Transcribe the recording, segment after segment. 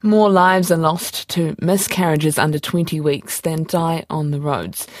More lives are lost to miscarriages under 20 weeks than die on the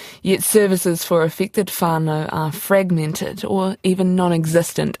roads. Yet services for affected whanau are fragmented or even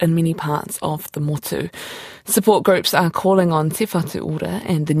non-existent in many parts of the motu. Support groups are calling on Te Whatu Ora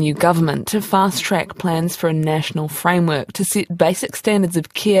and the new government to fast-track plans for a national framework to set basic standards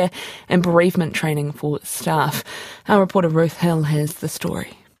of care and bereavement training for staff. Our reporter Ruth Hill has the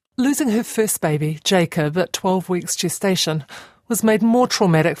story. Losing her first baby, Jacob, at 12 weeks gestation was made more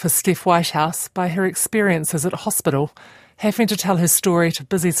traumatic for Steph Whitehouse by her experiences at hospital, having to tell her story to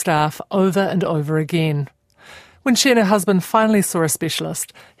busy staff over and over again. When she and her husband finally saw a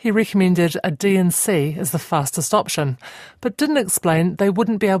specialist, he recommended a D&C as the fastest option, but didn't explain they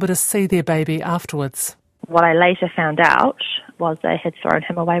wouldn't be able to see their baby afterwards. What I later found out was they had thrown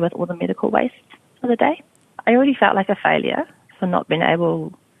him away with all the medical waste for the day. I already felt like a failure for not being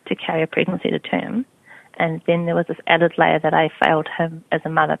able to carry a pregnancy to term. And then there was this added layer that I failed him as a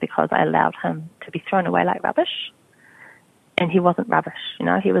mother because I allowed him to be thrown away like rubbish. And he wasn't rubbish,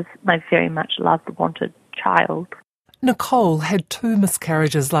 he was my very much loved, wanted child. Nicole had 2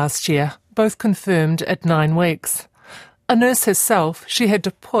 miscarriages last year, both confirmed at 9 weeks. A nurse herself, she had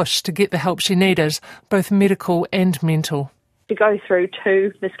to push to get the help she needed, both medical and mental. To go through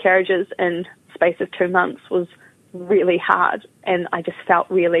 2 miscarriages in the space of 2 months was really hard, and I just felt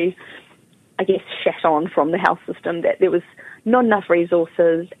really, shat on from the health system, that there was not enough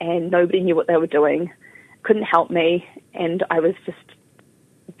resources and nobody knew what they were doing, couldn't help me, and I was just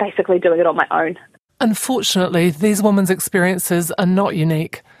basically doing it on my own. Unfortunately, these women's experiences are not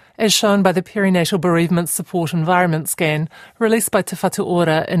unique, as shown by the Perinatal Bereavement Support Environment Scan released by Te Whatu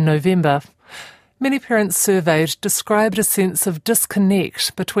Ora in November. Many parents surveyed described a sense of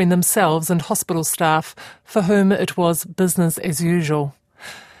disconnect between themselves and hospital staff, for whom it was business as usual.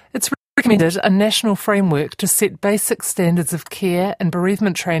 It's recommended a national framework to set basic standards of care and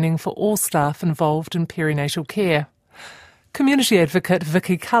bereavement training for all staff involved in perinatal care. Community advocate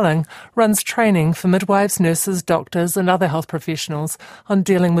Vicky Culling runs training for midwives, nurses, doctors and other health professionals on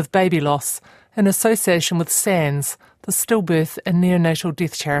dealing with baby loss in association with SANS, the Stillbirth and Neonatal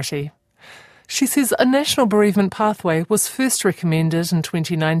Death Charity. She says a national bereavement pathway was first recommended in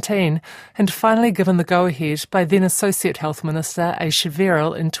 2019 and finally given the go-ahead by then Associate Health Minister Aisha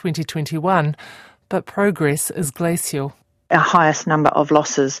Verrill in 2021, but progress is glacial. Our highest number of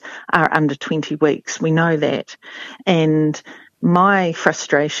losses are under 20 weeks. We know that. And my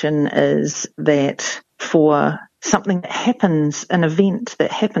frustration is that for something that happens, an event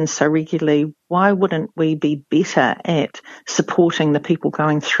that happens so regularly, why wouldn't we be better at supporting the people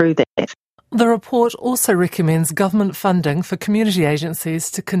going through that? The report also recommends government funding for community agencies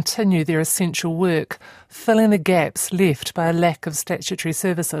to continue their essential work, filling the gaps left by a lack of statutory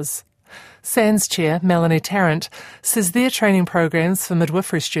services. SANS Chair Melanie Tarrant says their training programs for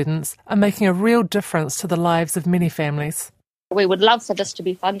midwifery students are making a real difference to the lives of many families. We would love for this to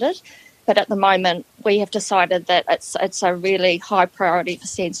be funded, but at the moment we have decided that it's a really high priority for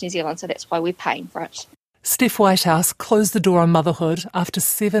SANS New Zealand, so that's why we're paying for it. Steph Whitehouse closed the door on motherhood after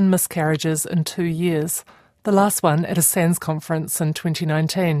 7 miscarriages in 2 years, the last one at a SANS conference in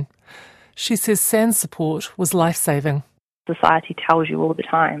 2019. She says SANS support was life-saving. Society tells you all the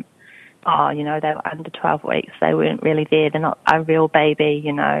time, they were under 12 weeks, they weren't really there, they're not a real baby,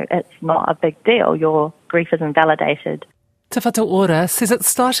 it's not a big deal, your grief is invalidated. Te Whatu Ora says it's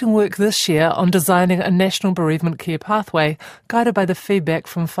starting work this year on designing a national bereavement care pathway guided by the feedback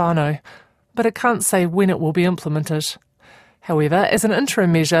from whanau, but it can't say when it will be implemented. However, as an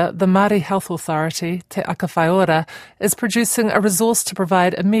interim measure, the Māori Health Authority, Te Ora, is producing a resource to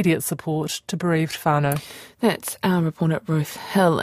provide immediate support to bereaved whanau. That's our reporter Ruth Hill.